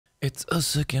It's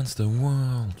us against the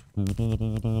world.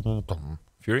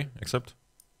 Fury, accept.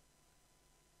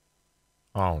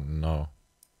 Oh no.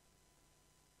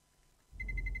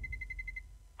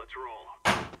 Let's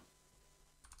roll.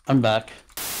 I'm back.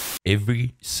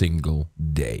 Every single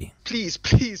day. Please,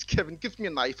 please, Kevin, give me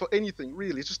a knife or anything,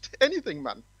 really. Just anything,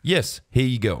 man. Yes, here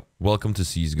you go. Welcome to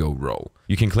CSGO Roll.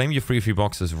 You can claim your free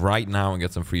boxes right now and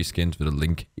get some free skins with a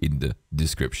link in the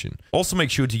description. Also make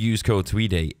sure to use code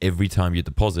Mrtweeday every time you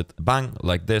deposit. Bang,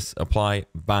 like this, apply,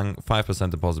 bang, 5%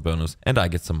 deposit bonus, and I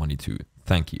get some money too.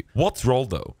 Thank you. What's Roll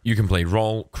though? You can play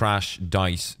Roll, Crash,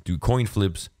 Dice, do coin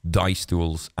flips, dice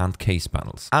duels, and case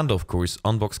battles. And of course,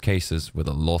 unbox cases with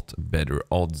a lot better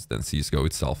odds than CSGO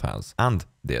itself has. And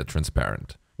they are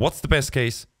transparent. What's the best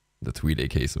case? The Mrtweeday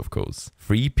case, of course.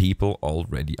 3 people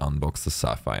already unboxed the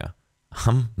Sapphire.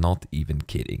 I'm not even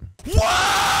kidding.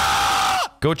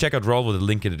 What? Go check out Roll with a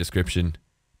link in the description.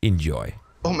 Enjoy.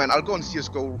 Oh man, I'll go on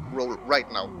CSGO roll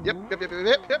right now. Yep.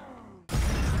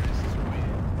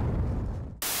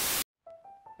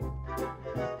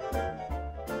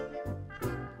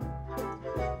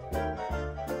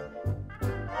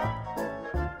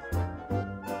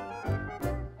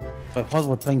 But what,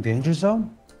 we're playing Danger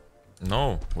Zone?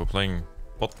 No, we're playing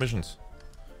bot missions.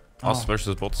 Us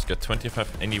versus bots get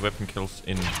 25 any weapon kills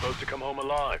in. Supposed to come home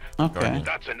alive. Okay.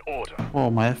 That's an order.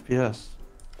 Oh, my FPS.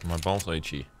 My balls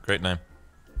HE. Great name.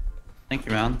 Thank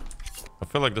you, man. I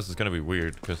feel like this is gonna be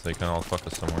weird because they can all fuck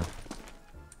us somewhere.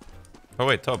 Oh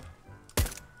wait, top.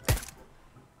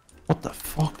 What the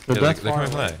fuck? Yeah, They're they that far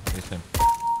can away. play. These same.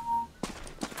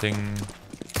 Ding.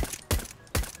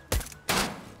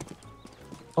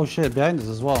 Oh shit, behind us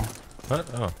as well. What?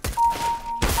 Oh.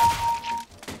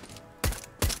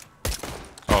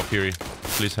 Oh, Fury,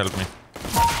 please help me.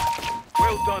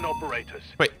 Well done, operators.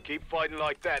 Wait. Keep fighting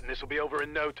like that and this will be over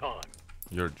in no time.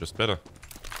 You're just better.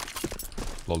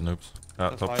 Lol noobs. Ah,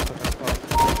 That's top. why I took a spot.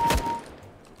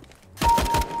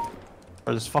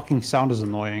 Or this fucking sound is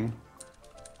annoying.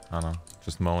 I don't know.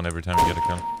 Just moan every time you get a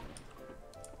kill.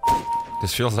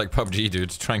 This feels like PUBG,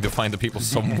 dude. Trying to find the people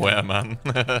somewhere, man.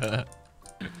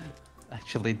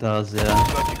 Actually does, yeah.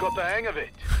 But you got the hang of it.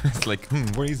 It's like,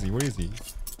 where is he? Where is he?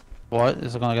 What?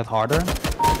 Is it gonna get harder?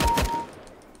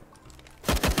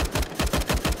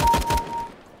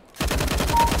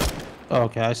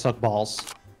 Okay, I suck balls.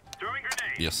 Throwing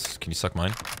grenade. Yes. Can you suck mine?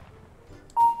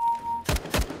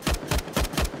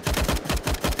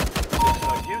 Looks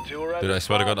like you two are at Dude, the I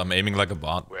swear to top. God, I'm aiming like a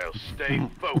bot. Well, stay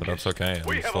focused. But that's okay.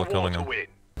 We I'm have still a war killing to him. win.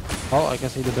 Oh, I can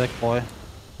see the big boy.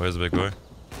 Where's the big boy?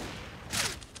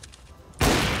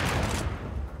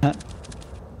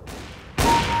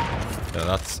 Yeah,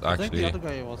 that's I think actually... the other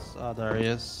guy was... there he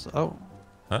is. Oh.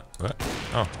 Huh? What?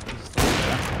 Oh. He's still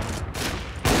there.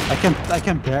 I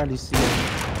can barely see him.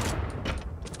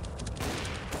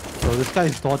 Bro, this guy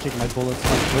is dodging my bullets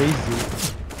like crazy.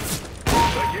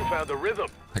 Looks like you found the rhythm.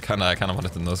 I kinda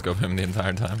wanted to no-scope him the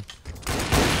entire time.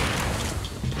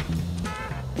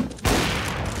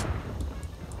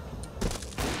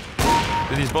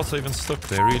 Dude, these bots are even stuck.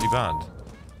 They're really bad.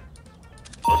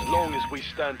 As long as we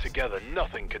stand together,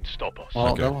 nothing can stop us. Oh,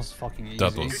 Okay. that was fucking easy.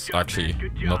 That was actually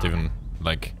not even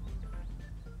like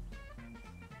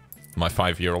my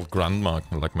 5-year-old grandma,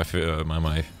 like my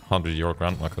 100-year-old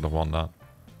grandma could have won that.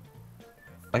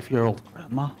 5-year-old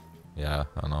grandma? Yeah,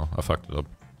 I know. I fucked it up.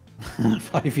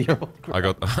 5-year-old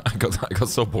grandma. I got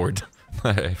so bored.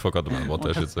 I forgot about what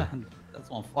I should say. That's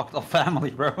one fucked up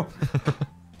family, bro.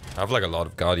 I have like a lot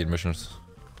of Guardian missions.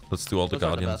 Let's do all the Those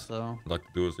are the Guardians. best, though. Like to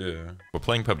do is, yeah. We're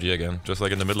playing PUBG again, just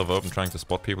like in the middle of open, trying to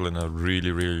spot people in a really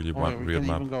Oh, wait, we weird can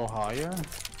map. even go higher?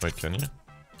 Wait, can you?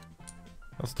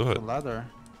 Let's do it. The ladder.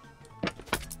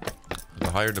 The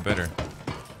higher the better.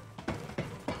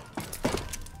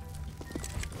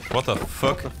 What the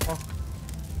fuck? What the fuck?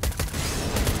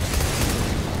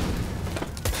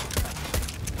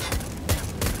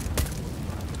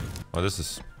 Oh, this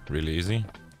is really easy.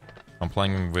 I'm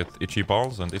playing with Itchy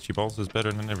Balls, and Itchy Balls is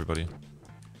better than everybody.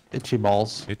 Itchy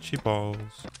balls. Itchy Balls.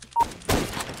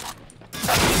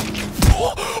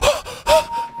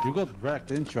 You got wrecked,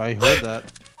 didn't you? I heard that.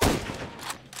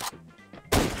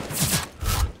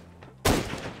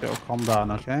 Yo, calm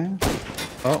down, okay?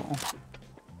 Oh.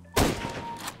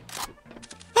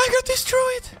 I got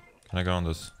destroyed! Can I go on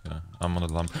this? Yeah, I'm on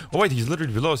the lamp. Oh wait, he's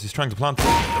literally below us. He's trying to plant.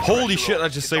 Holy shit, I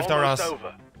just saved our ass.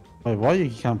 Over. Wait, what? You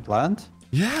can't plant?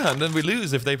 Yeah, and then we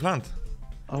lose if they plant.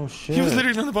 Oh shit. He was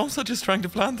literally on the bomb site just trying to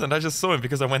plant, and I just saw him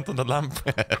because I went on the lamp.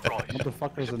 Christ. What the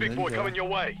fuck is There's a a big boy ninja? coming your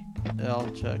way. Yeah, I'll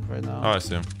check right now. Oh, I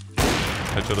see him.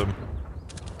 Headshot him.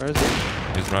 Where is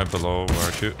he? He's right below where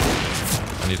I shoot.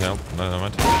 I need help. No, never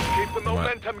mind. Keep the Right.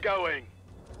 momentum going.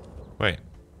 Wait.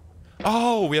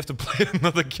 Oh, we have to play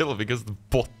another kill because the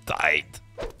bot died.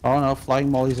 Oh no, flying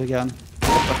mollies again.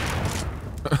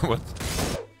 What?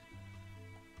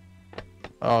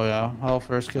 Oh yeah, well,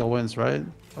 first kill wins, right?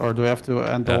 Or do we have to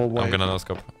end the Yeah, whole way? I'm gonna no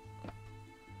scope.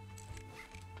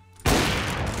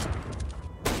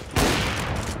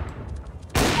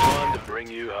 Time to bring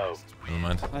you home. Never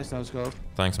mind. Nice no scope.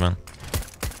 Thanks, man.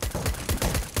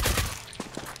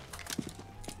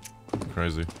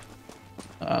 Crazy.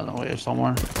 I don't know, here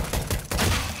somewhere.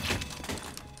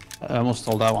 I almost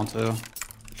stole that one too.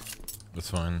 That's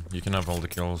fine. You can have all the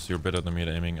kills. You're better than me at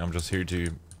aiming. I'm just here to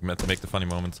make the funny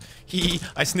moments. Hee,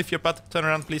 I sniff your butt. Turn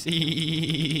around, please.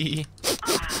 Hee.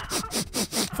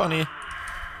 Funny.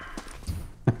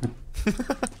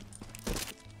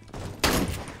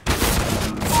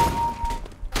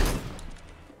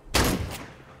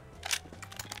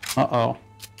 Uh-oh.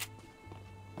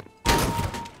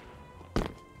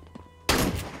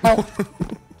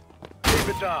 Keep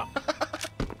it up.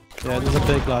 Yeah, there's a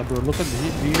big guy, bro. Look at the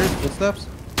here, footsteps.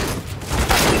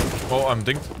 Oh, I'm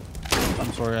dinked.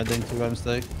 I'm sorry, I dinked you by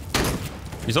mistake.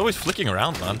 He's always flicking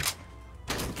around, man.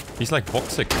 He's like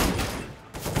boxic.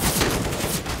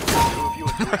 Two of you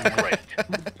are doing great.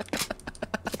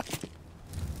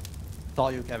 Saw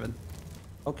you, Kevin.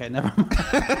 Okay, never mind.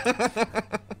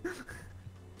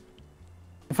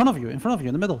 In front of you,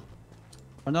 in the middle.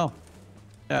 Or no?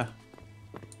 Yeah.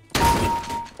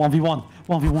 1v1,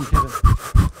 1v1, Kevin.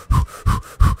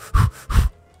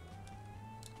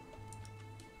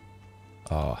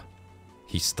 Oh,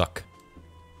 he's stuck.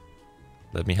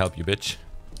 Let me help you, bitch.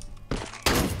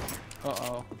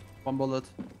 Uh-oh. One bullet.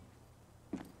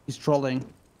 He's trolling.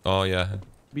 Oh, yeah.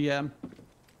 BM.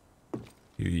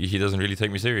 He doesn't really take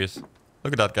me serious.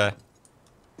 Look at that guy.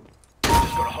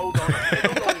 Just gotta hold on a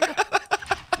little longer.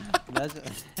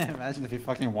 Imagine if he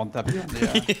fucking one-tapped you.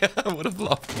 Yeah. Yeah, I would have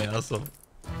laughed my ass off.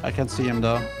 I can't see him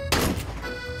though.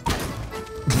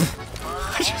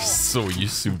 I just saw you,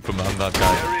 Superman, that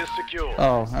guy. Area secure.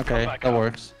 Oh, okay, back that up.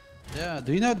 works. Yeah,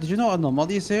 did you know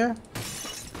Anomaly is here?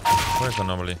 Where's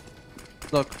Anomaly?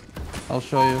 Look, I'll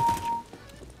show you.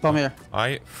 Come here.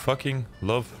 I fucking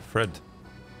love Fred.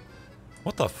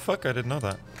 What the fuck? I didn't know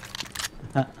that.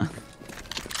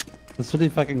 That's really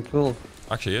fucking cool.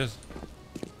 Actually is.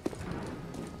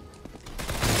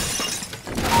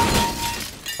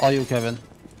 All you, Kevin.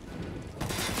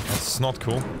 That's not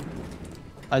cool.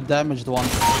 I damaged one.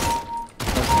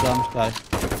 That's the damaged guy.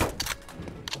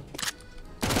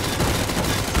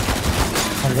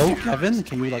 Hello, Kevin?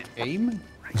 Can you like aim?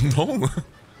 No.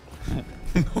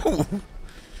 No.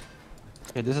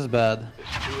 Okay, this is bad.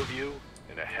 There's two of you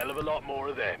and a hell of a lot more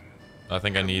of them. I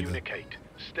think I need Communicate.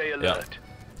 Stay alert.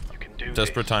 You can do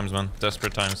desperate this. times, man.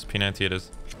 Desperate times. P90 it is.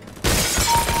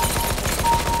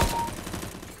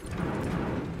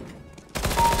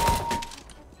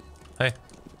 Hey.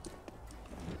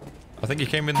 I think he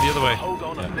came in the other way. Hold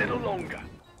on a little longer.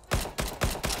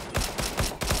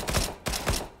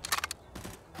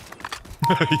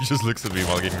 He just looks at me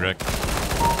while getting wrecked.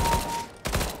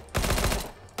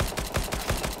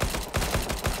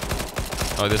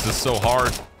 Oh, this is so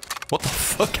hard. What the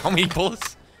fuck? How many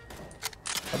bullets?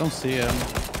 I don't see him.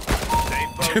 Stay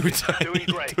Dude, focused. Doing he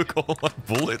great. took all my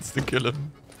bullets to kill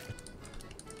him.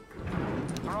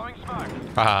 Throwing smoke.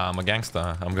 Ah, I'm a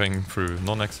gangster. I'm going through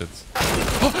non-exits.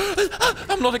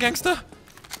 I'm not a gangster!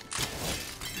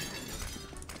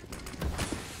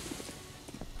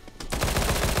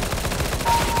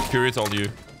 Fury told you.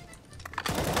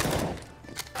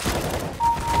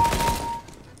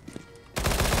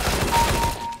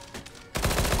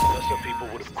 Lesser people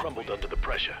would have crumbled under the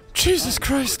pressure. Jesus Good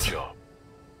Christ! job.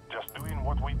 Just doing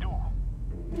what we do.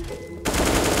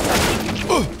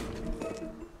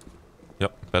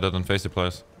 Yep, better than FACEIT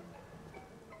players.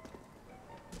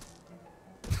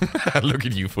 Look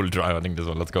at you, full dry hunting this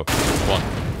one. Let's go. One.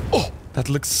 Oh, that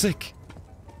looks sick.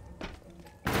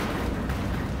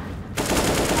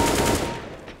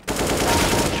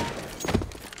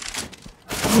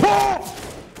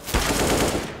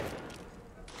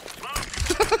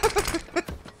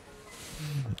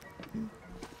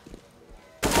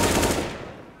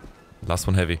 Last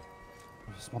one heavy.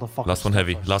 This motherfucker. Last one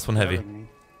heavy. Last one heavy.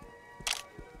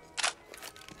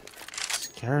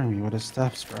 Scaring me with his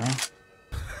steps, bro.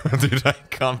 Dude, I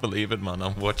can't believe it, man.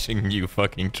 I'm watching you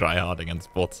fucking try hard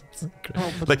against bots.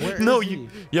 Oh, but Like, where no, is you.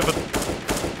 he? Yeah, but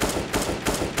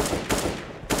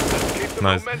Keep the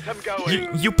nice. momentum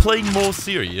going. You playing more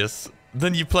serious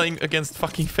than you playing against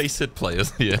fucking FACEIT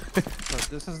players here. Look,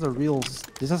 this is the real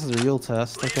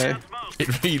test, okay?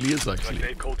 It really is Like actually.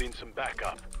 they've called in some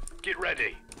backup. Get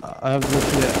ready. I have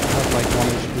literally like 1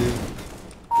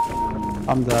 HP.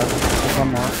 I'm dead.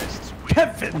 One more.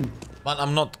 Kevin! Man,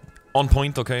 I'm not on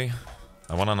point, okay?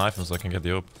 I want a knife so I can get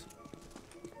the up.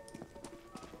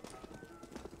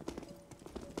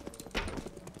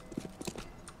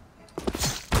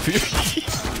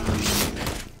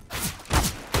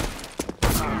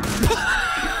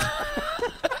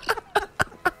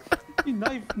 You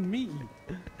knifed me.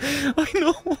 I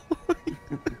know. No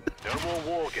more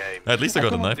war games. At least I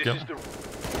got a knife This gun. is the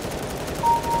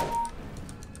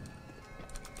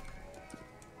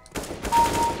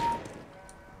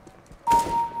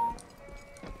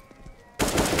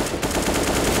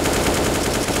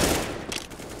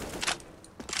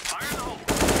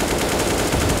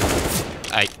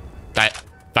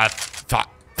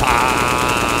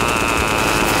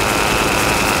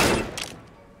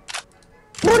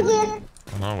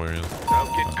No, where is it?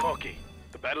 Don't get cocky.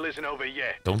 The battle isn't over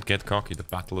yet. Don't get cocky, the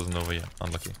battle isn't over yet.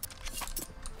 Unlucky.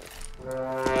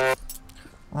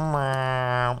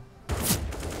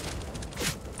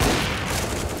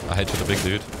 I hit you, the big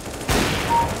dude.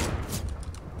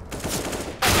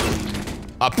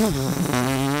 Up.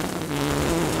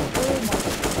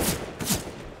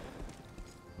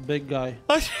 Big guy.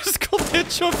 I just got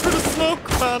headshot for the smoke,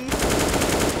 man.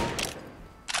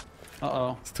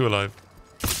 Uh-oh. It's two alive.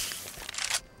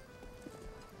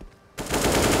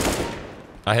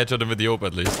 I headshot him with the AWP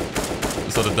at least.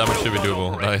 So the damage should be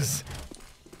doable. Nice.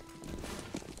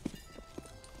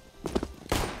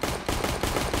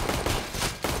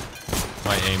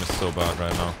 My aim is so bad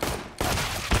right now.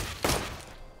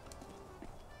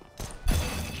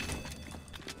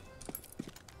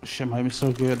 Shit, my aim is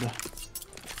so good.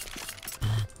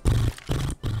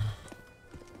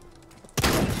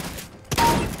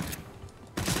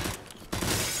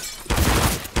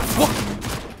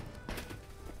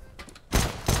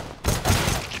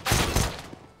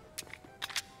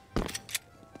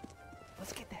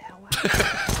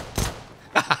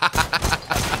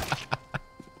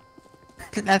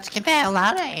 Let's get the hell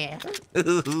out of here.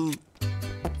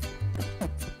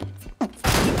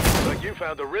 Like you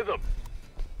found the rhythm.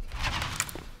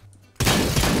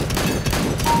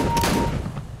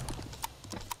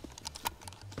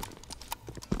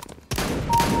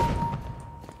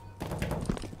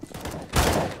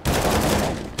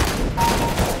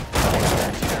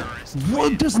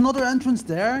 What? There's another entrance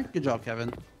there? Good job,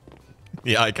 Kevin.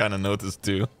 Yeah, I kind of noticed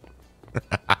too.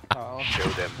 Oh. Show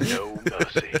them no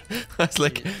mercy. I was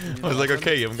like,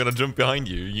 okay, I'm gonna jump behind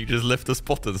you. You just left the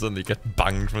spot and suddenly get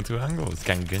banged from two angles.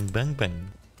 Gang, gang, bang,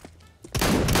 bang.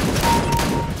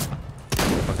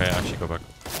 Okay, actually go back.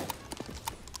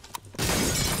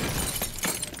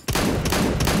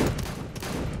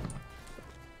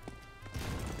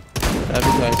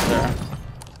 Heavy guy's there.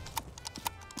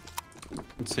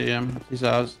 Can see him. He's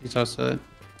out. He's outside.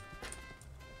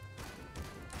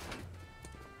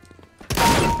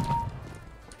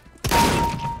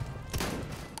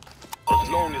 As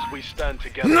long as we stand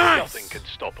together, Nice! nothing can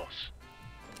stop us.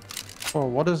 Oh,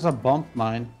 what is a bump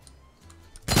mine?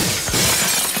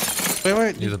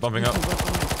 Wait. He's bumping up.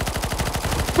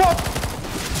 Fuck!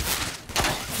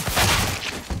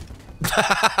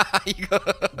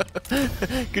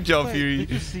 Good job, Wait, Fury. did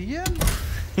you see him?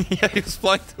 Yeah, he was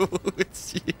flying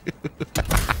towards you.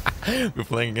 We're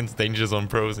playing against Danger Zone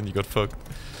pros and you got fucked.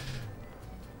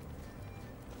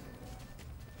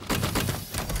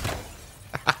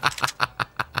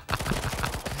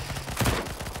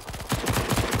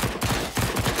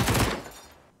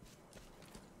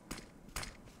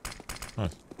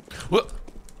 Nice. What?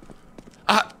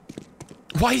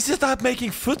 Why is it that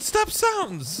making footstep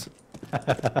sounds?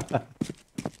 That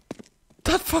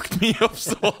fucked me up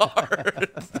so hard.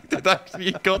 That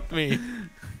actually got me.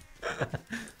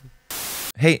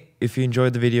 Hey, if you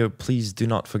enjoyed the video, please do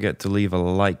not forget to leave a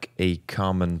like, a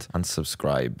comment, and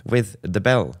subscribe with the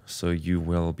bell so you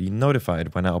will be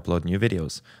notified when I upload new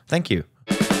videos. Thank you.